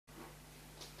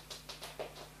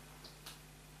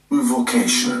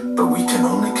vocation, but we can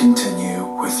only continue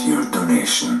with your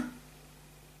donation.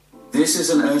 This is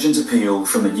an urgent appeal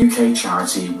from the UK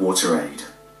charity WaterAid.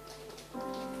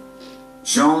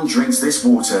 Jean drinks this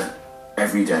water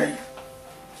every day.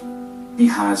 He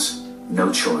has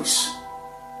no choice.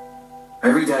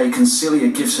 Every day,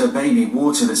 Concilia gives her baby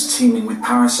water that's teeming with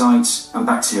parasites and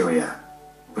bacteria,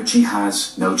 but she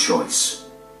has no choice.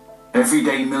 Every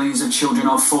day, millions of children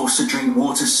are forced to drink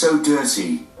water so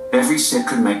dirty, every sip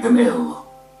could make them ill.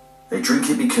 They drink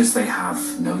it because they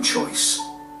have no choice.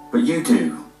 But you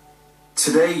do.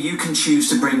 Today, you can choose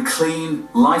to bring clean,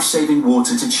 life-saving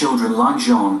water to children like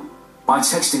Jean by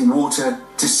texting water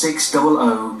to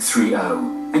 60030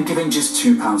 and giving just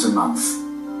 £2 a month.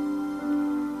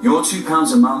 Your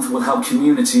 £2 a month will help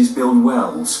communities build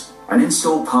wells and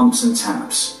install pumps and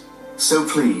taps. So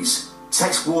please,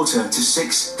 text water to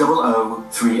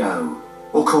 60030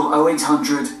 or call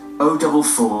 0800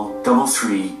 044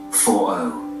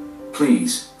 3340.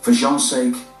 Please, for Jean's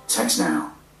sake, text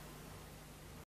now.